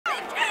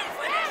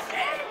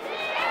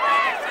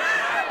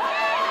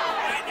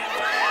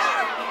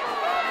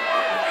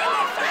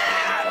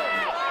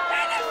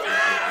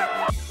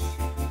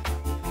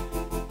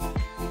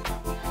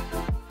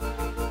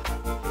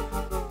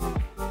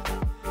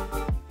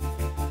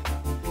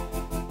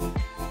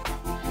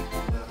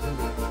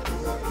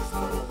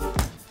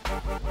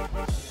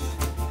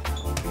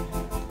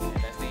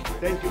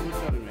Thank you for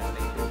coming, man.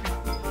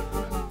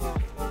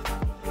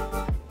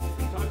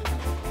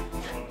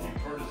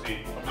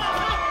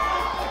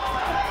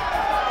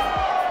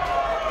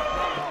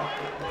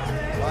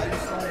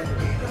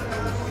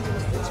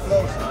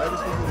 Explosive.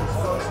 Everything is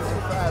explosive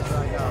and fast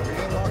right now. We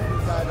ain't locked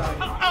this guy down.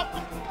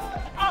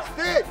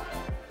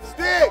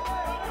 Stick!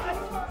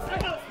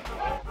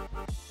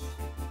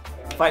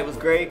 Fight was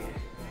great.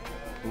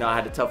 You know, I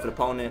had a tough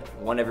opponent,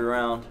 won every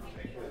round.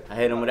 I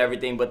hit him with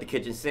everything but the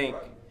kitchen sink.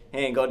 He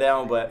didn't go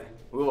down, but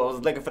I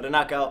was looking for the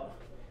knockout.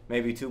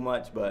 Maybe too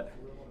much, but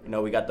you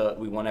know, we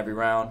won every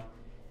round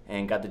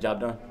and got the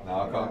job done.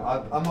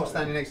 No, I'm not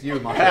standing next to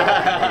you, my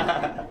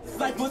friend.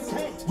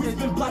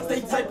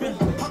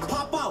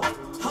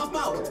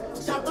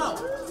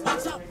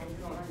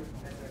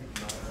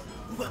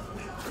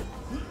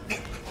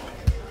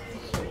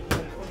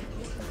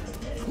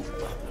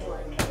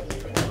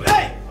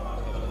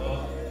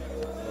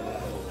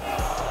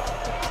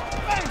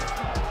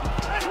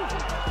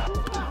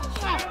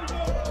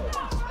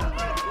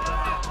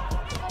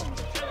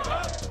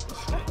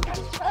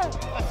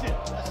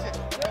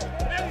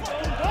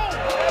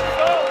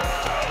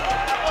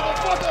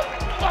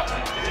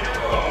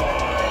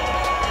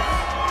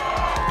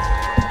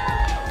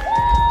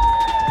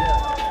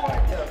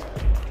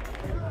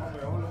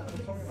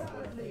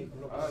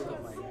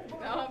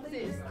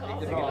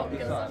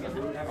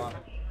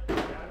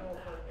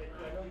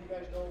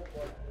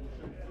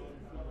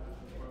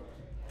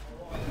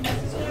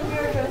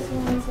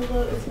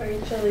 It's very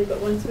chilly,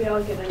 but once we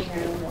all get in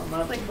here and warm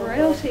up, it's like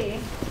royalty.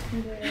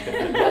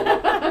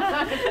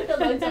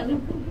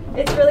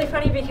 It's really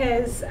funny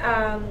because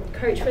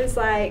Coach was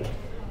like,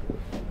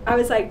 I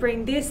was like,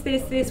 bring this,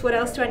 what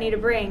else do I need to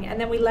bring? And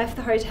then we left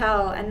the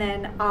hotel, and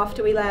then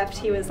after we left,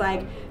 he was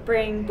like,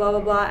 bring blah, blah,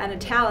 blah, and a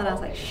towel. And I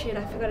was like, shit,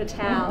 I forgot a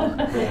towel.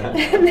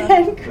 And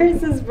then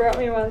Chris has brought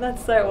me one.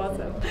 That's so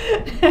awesome.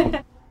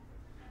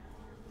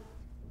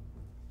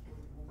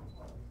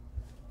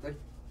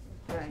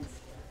 Thanks.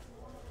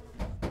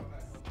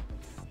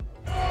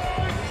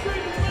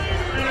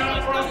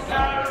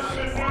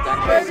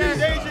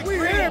 We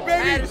here,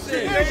 baby.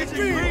 Shadasia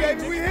Green,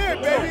 baby. We here,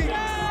 baby.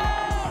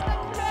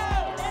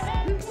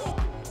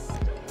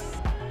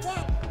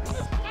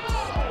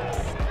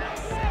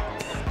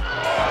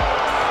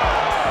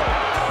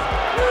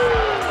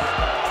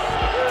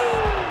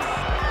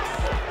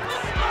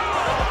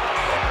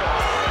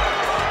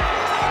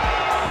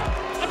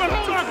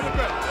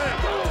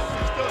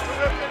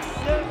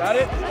 Got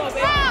it?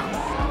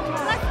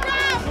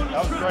 That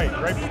was great.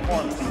 Great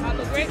performance. I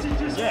look great?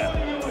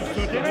 Yeah.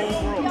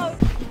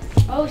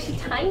 Oh,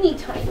 she's tiny.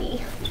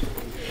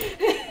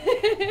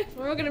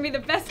 We're all gonna be the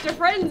best of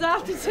friends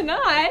after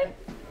tonight.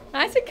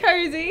 Nice and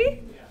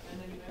cozy.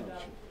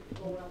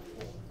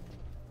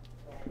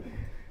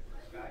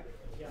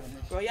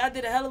 Bro, y'all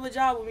did a hell of a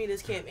job with me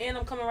this camp, and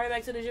I'm coming right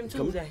back to the gym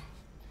Tuesday.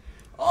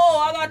 Oh,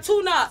 I got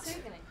 2 knots.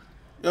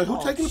 Yo,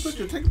 who taking the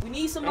picture? We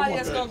need somebody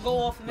that's gonna go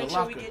off and make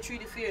sure we get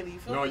treated fairly. You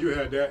feel No, me? you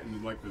had that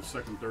in like the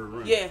second, third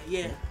round.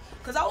 Yeah.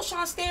 Cause I was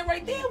trying to stand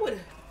right there with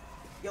her.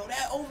 Yo,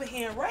 that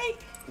overhand right?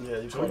 Yeah,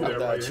 you Told you that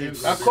right hand.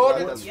 I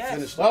called it.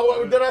 Yes.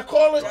 Oh, did I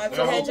call it? Yeah,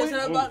 your head just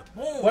hit about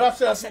boom. What I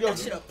said, I set that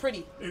shit up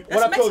pretty.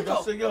 What I told you, I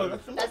Mexico. said, yo,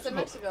 That's in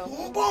Mexico.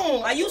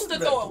 Boom. I used to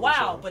throw it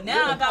wild, but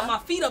now I got my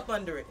feet up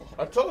under it.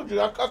 I told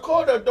you, I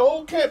called her the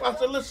whole camp. I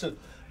said, listen,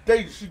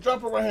 she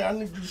dropped her right hand. I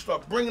need you to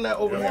start bringing that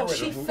overhand right.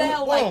 She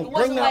fell like, it bring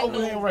wasn't that like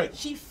overhand right.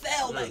 She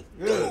fell like,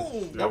 Yeah.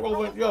 boom. That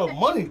over, yo,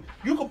 money.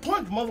 You can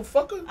punch,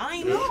 motherfucker. I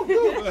ain't know.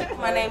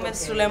 My name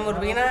is Elhem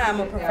Mekhaled. I'm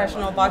a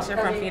professional boxer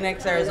from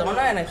Phoenix,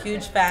 Arizona, and a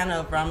huge fan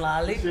of Ramla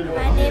Ali.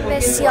 My name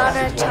is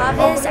Siana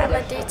Chavez. I'm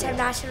a 3-time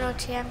national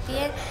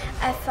champion.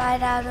 I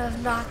fight out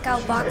of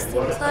Knockout Boxing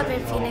Club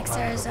in Phoenix,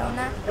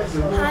 Arizona.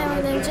 Hi,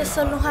 my name is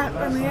Arab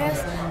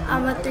Emirates.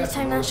 I'm a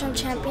 3-time national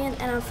champion,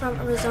 and I'm from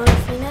Arizona,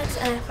 Phoenix,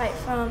 and I fight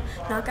from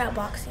Knockout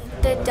Boxing.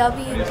 The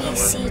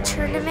WBC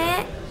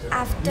tournament,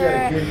 after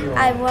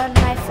I won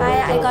my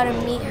fight, I got to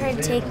meet her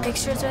and take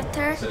pictures with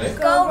her.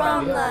 Go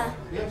Ramla!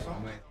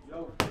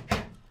 Go,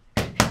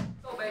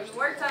 baby.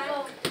 Work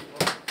time.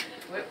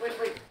 Wait.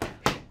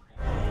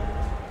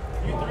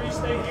 You 3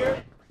 stay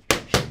here.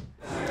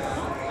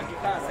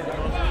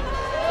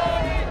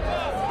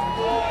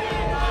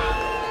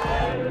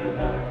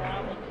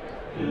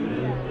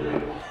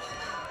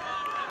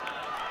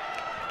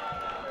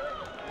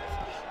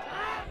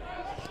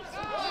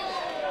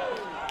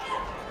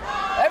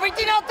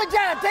 Everything out the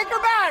jab. Take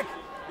her back.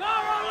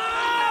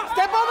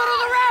 Step over to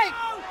the right.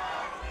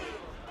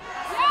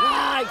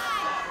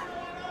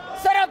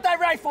 Nice. Set up that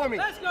right for me.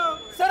 Let's go.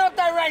 Set up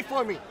that right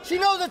for me. She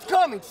knows it's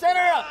coming. Set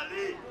her up.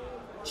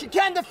 She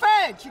can't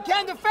defend.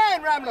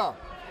 Ramla.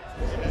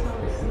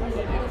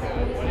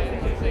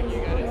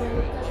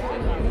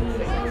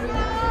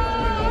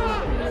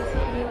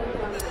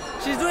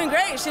 She's doing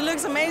great. She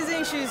looks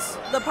amazing.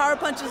 The power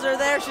punches are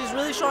there. She's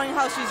really showing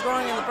how she's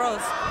growing in the pros.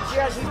 See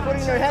how she's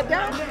putting her head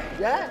down?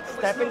 Yeah.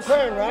 Step and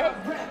turn, right?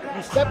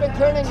 You step and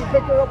turn and you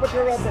pick her up with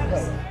your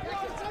uppercut.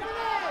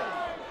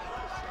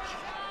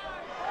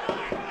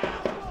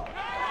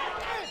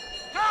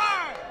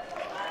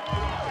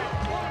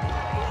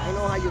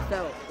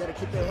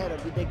 Keep your head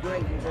up. You did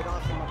great. You did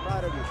awesome. I'm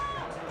proud of you.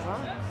 Huh?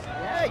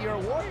 Yeah, you're a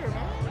warrior,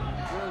 man.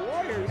 You're a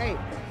warrior. Hey,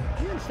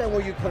 you understand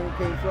where you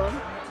came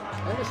from?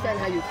 I understand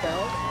how you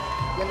felt.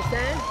 You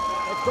understand?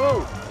 Let's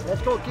go.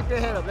 Let's go. Keep your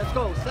head up. Let's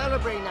go.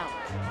 Celebrate now.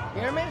 You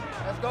hear me?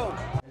 Let's go.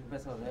 El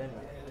peso de él.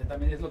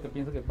 También es lo que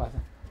pienso que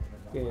pasa.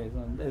 Que es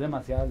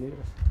demasiadas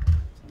libras.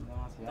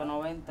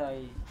 190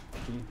 y...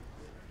 Sí.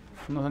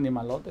 Unos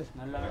animalotes.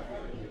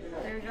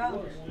 There you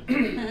go.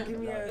 Give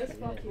me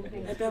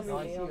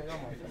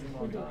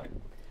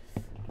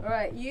All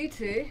right, you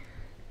two.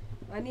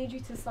 I need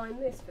you to sign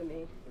this for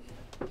me.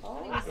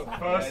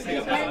 First,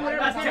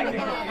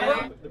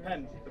 the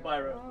pen, the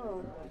biro.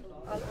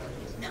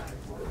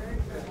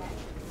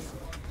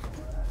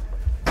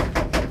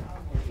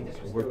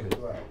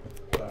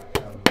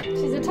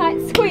 She's a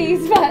tight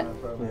squeeze, but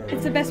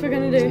it's the best we're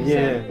going to do.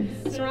 Yeah.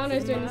 So.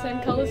 Serrano's doing the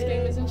same colour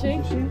scheme, isn't she?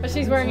 But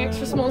she's wearing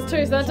extra smalls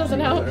too, so that doesn't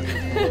help. Is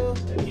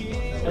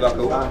that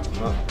cool?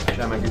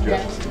 Shall I make a joke?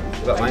 Is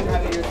that mine?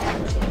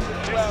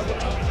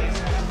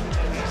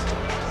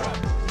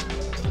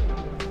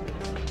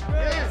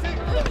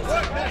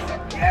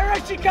 Here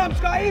she comes,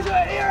 guys.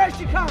 Here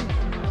she comes.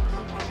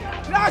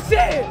 That's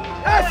it.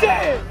 That's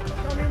it.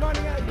 Don't be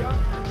running at you.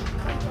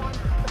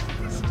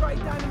 Straight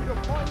down the middle.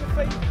 Point your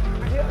feet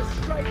and hit her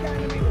straight down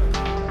the middle.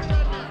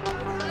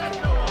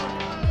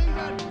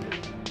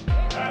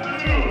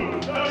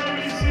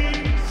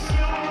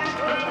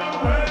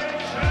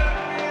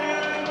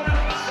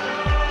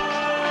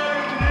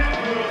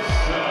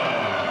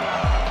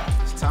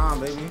 It's time,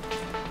 baby.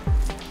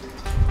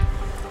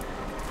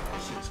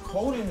 Shit's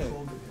cold in here.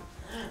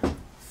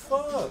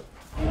 Fuck.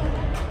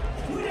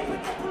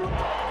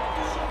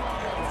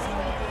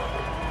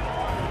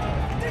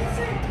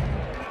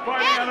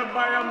 Fighting out of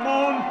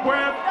Bayamón,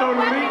 Puerto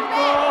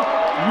Rico,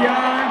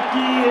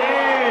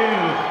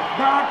 Yankiel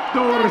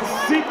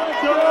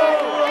Doctorcito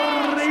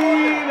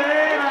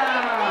Rivera.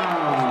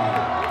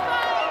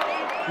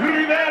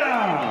 Rivera.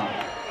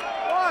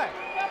 What?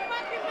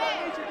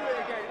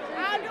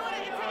 I'll do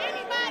it to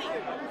anybody.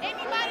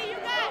 Anybody you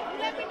got.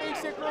 Let me know.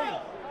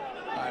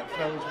 Alright,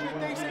 fellas, we're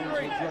going to the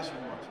dressing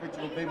room. Expect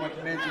you to obey my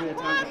commands at all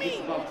times. Call me.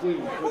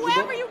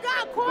 Whoever you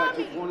got, call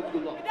me. It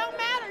don't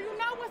matter. You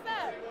know what's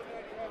up.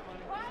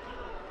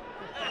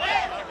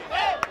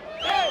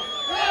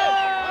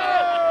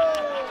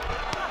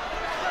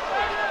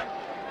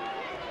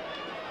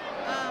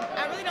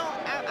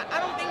 I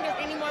don't think there's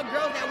any more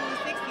girls at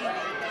 160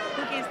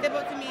 who can step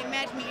up to me and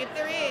match me. If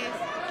there is,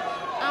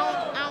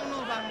 I don't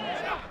know about them.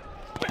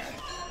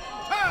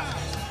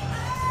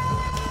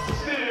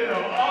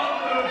 Still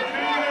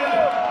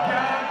undefeated,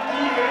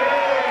 Yankiel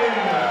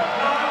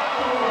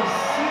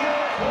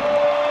Doctorcito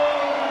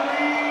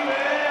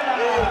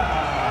Rivera.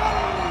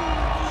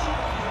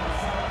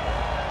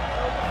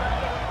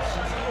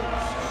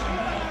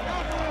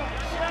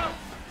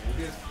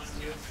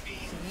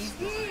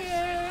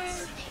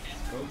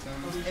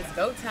 It's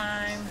go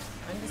time.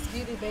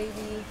 Undisputed,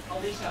 baby.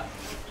 Alycia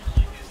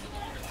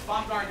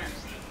Baumgardner.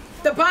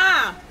 The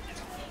bomb!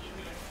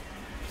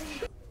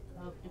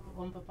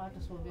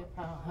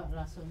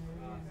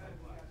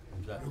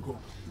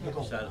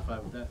 You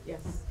satisfied with that?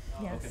 Yes.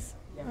 Yes.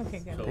 Okay. Okay,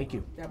 good. So Thank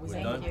you. That was we're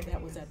it. done?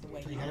 That was at the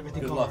way.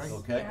 Good luck,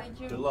 okay?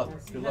 Good luck.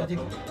 Good luck. You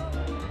know,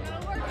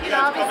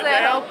 obviously,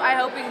 I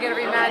hope we can get a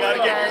rematch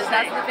because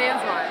that's what the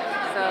fans want.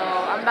 So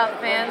I'm about the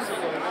fans.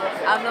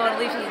 I don't know what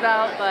Alicia's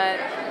about, but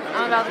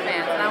I'm about the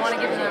fans, and I want to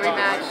give them a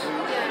rematch.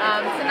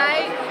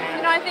 Tonight,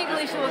 you know, I think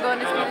Alycia will go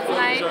undisputed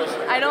tonight.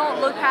 I don't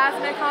look past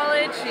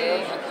Mekhaled.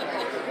 She's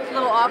a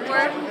little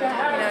awkward. You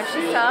know,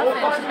 she's tough,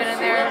 and she's been in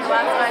there the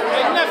last fight with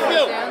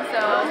soon.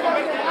 So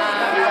I think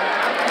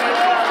she's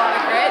got a lot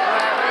of grit,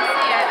 but we'll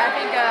see. I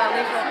think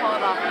Alycia will pull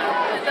it off.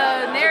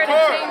 The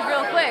narrative changed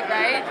real quick,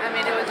 right? I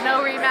mean, it was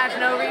no rematch,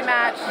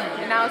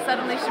 and now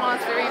suddenly she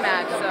wants the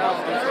rematch. So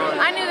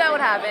I knew that would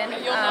happen.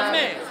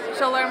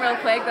 She'll learn real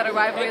quick that a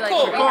rivalry like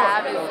we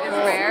have is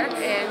rare,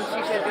 and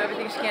she should do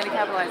everything she can to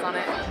capitalize on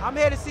it. I'm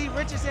here to see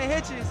Richardson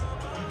Hitchins,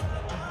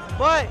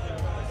 but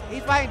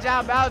he's fighting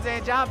John Bowser,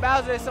 and John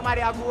Bowser is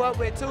somebody I grew up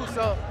with too,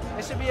 so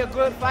it should be a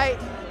good fight.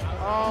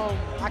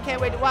 I can't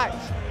wait to watch.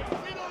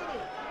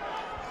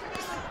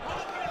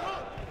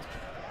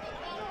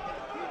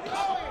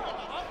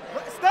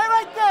 Stay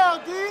right there,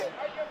 D.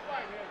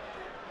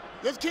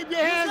 Just keep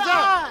your hands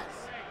up.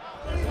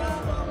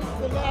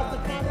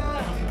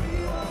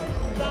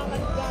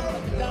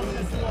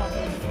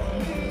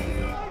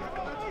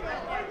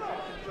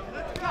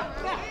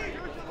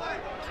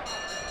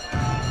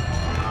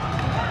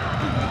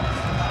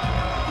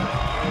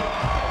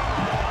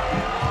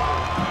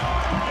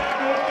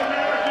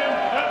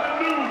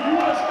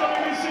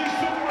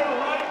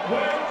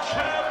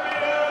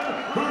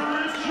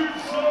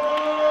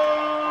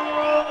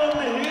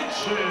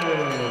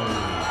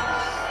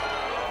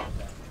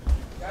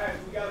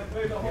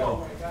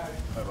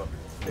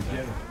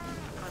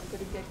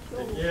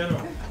 Thank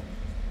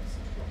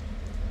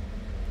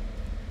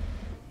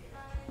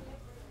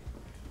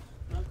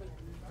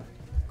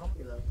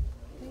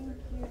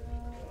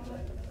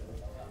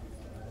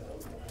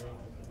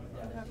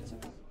you.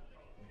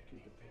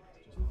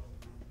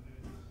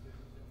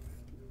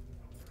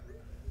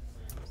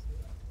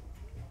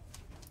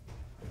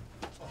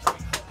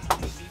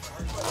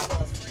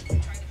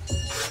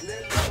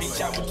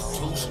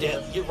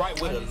 step. Get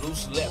right with a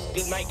loose left.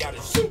 Good night, got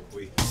it.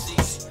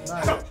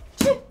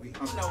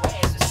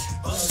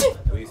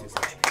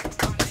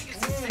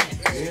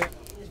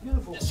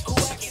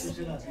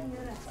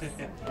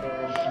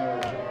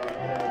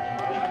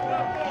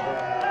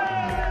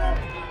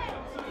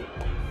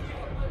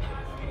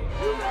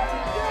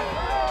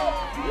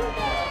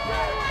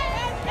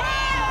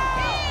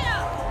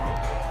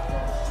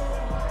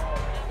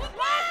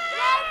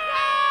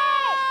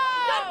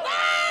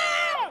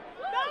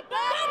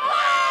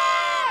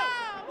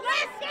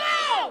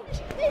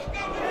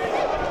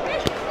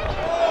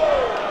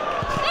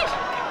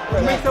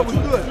 Mix up was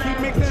good. Keep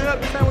mixing it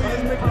up. This time we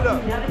just mix it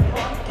up.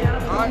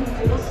 Alright?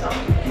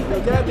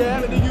 Jab,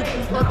 jab, and then you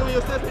start throwing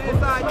your sister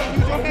inside. You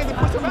use your hands and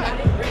push her back.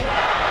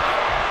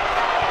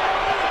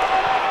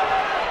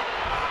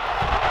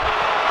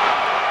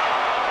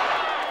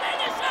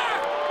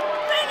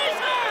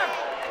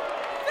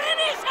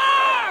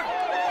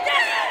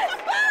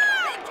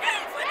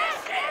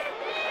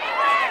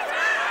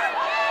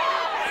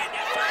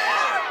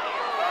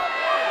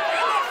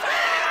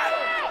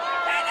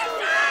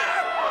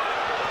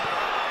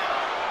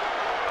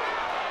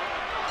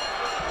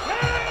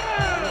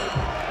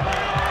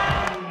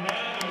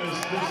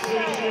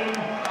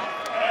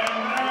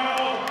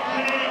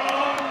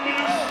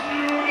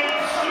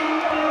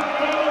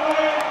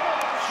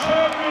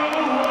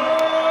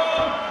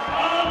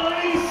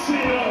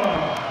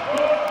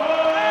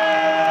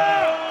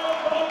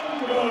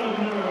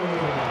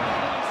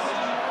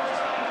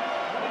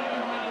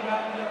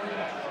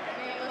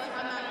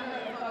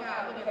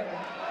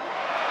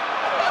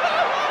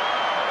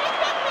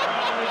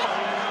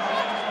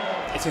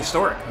 It's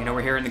historic. You know,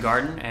 we're here in the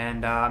Garden,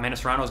 and Amanda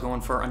Serrano is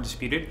going for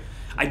Undisputed.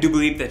 I do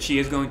believe that she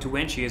is going to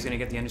win. She is going to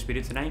get the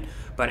Undisputed tonight.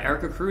 But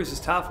Erika Cruz is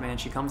tough, man.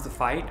 She comes to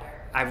fight.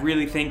 I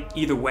really think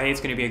either way it's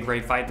going to be a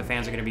great fight. The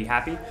fans are going to be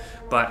happy.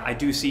 But I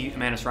do see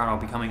Amanda Serrano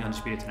becoming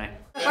Undisputed tonight.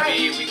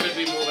 We could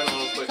be moving a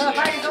little quickly.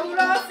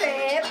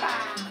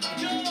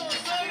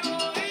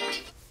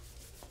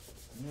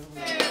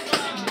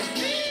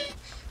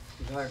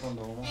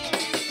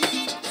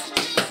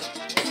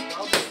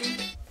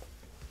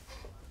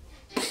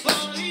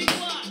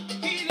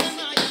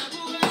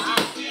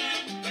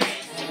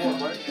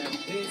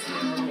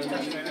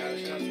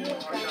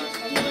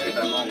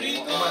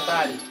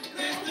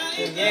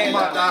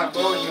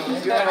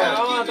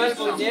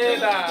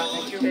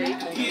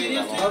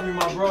 Love you,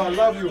 my bro. I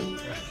love you.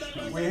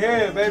 We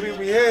here, baby.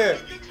 We here.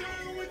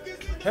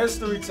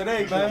 History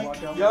today, man.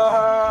 Yo.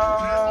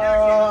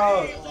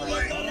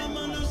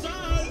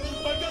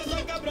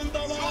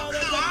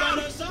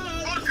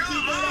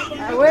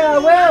 I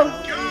will.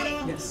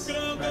 Yes. Is the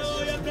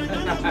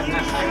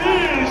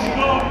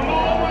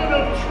moment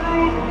of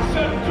truth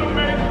set to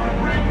make the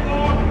ring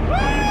walk.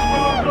 Please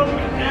welcome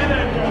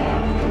Erika.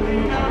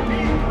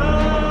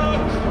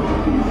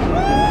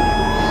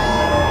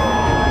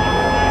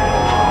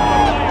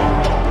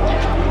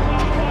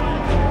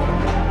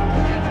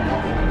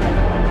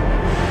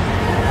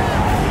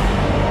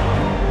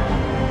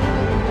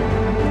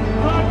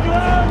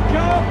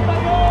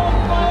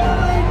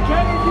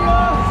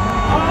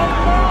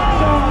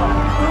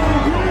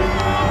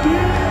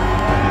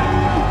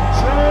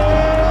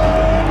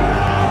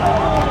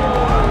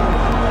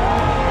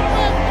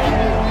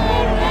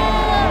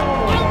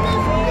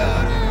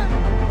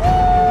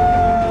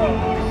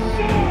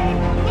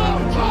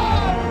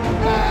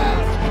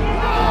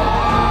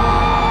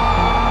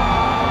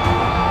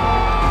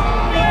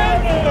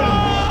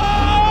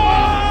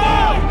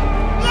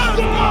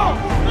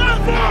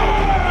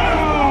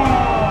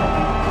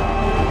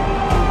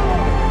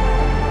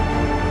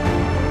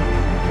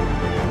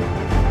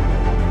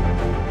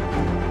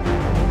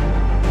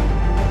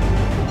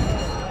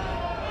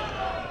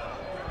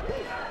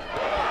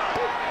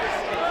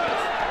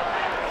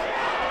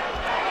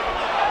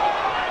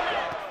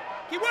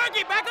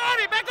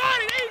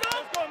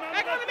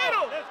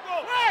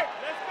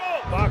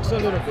 Box a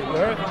little bit, you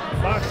heard?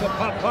 Box up,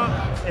 pop, pop.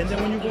 And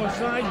then when you go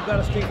inside, you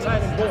gotta stay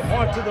tight and go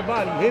hard to the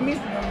body. You hear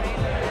me?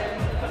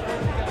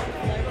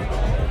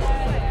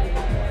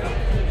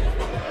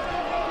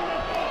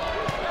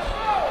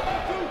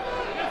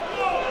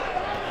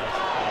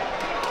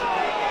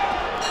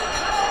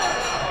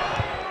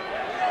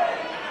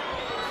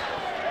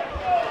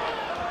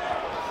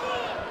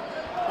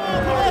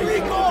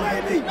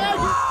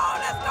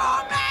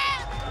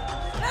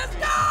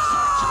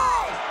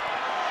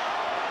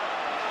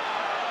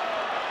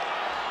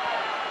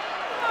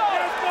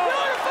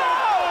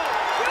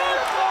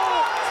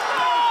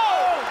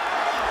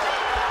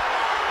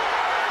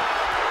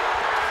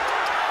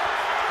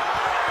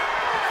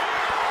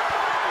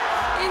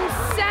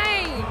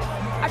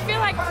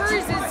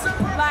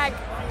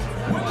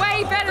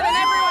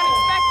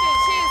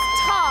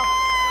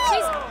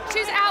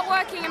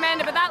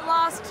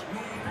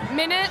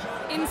 Minute,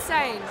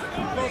 insane.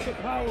 Close to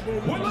power, baby.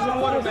 This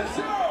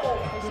is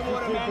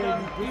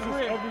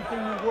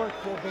everything you work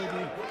for,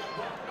 baby.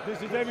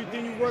 This is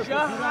everything you work for. You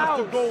don't have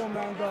to go,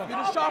 Amanda. You're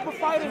the sharper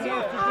fighter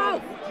here.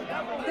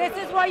 This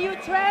is what you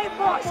train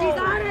for. She's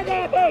out of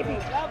there, baby.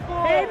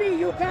 Baby,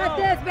 you got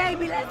this,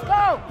 baby. Let's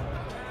go.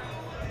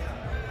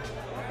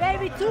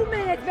 Baby, 2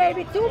 minutes,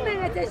 baby. 2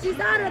 minutes, and she's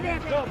out of there.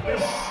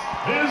 This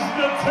is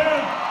the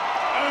 10th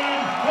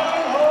and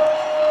final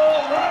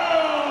round.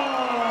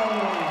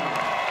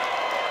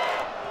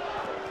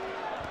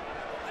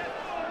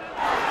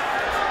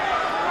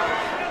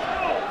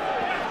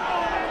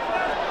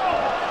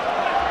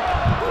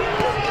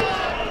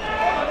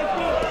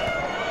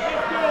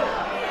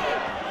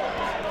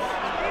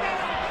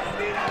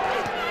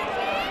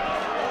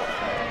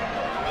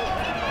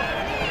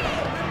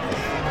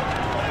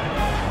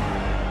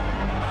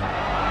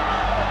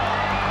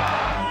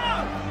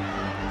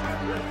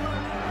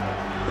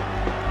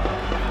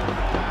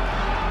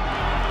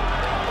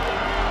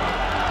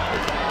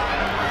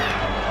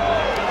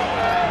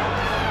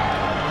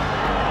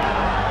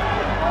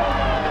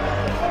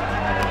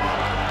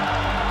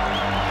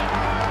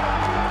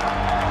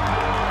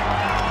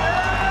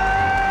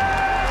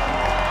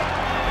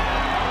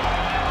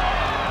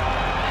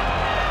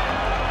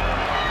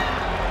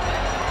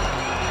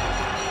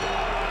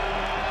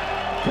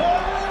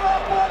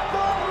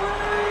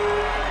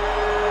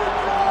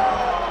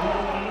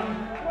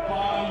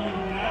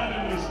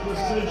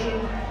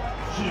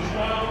 She's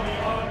now the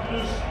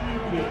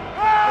undisputed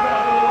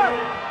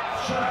featherweight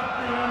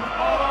champion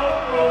of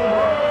the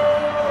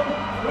world,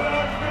 the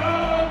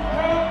gun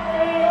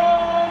champion,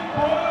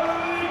 Puerto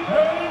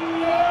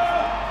Kenya,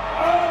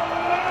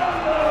 Amanda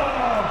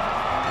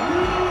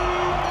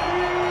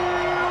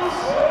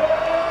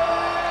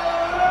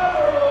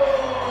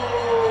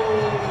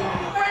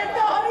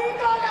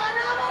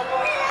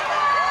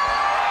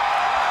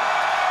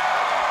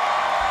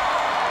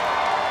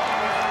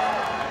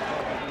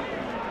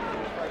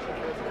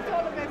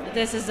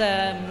This is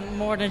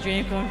more than a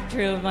dream come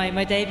true.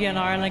 My debut in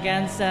Ireland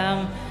against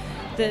the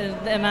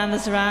Amanda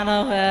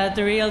Serrano,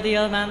 the real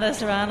deal Amanda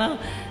Serrano.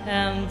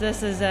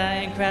 This is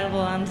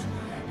incredible, and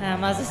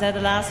as I said,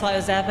 the last fight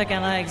was epic,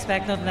 and I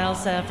expect nothing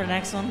else for the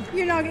next one.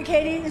 You know,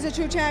 Katie is a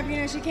true champion,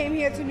 and she came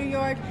here to New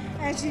York,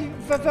 and she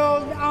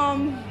fulfilled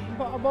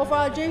both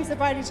our dreams to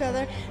fight each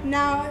other.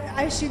 Now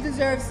she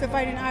deserves to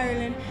fight in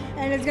Ireland,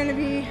 and it's going to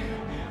be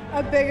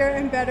a bigger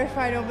and better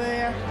fight over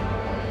there.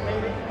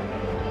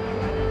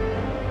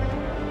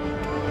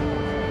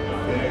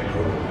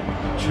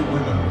 Two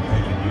women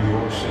in New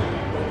York City.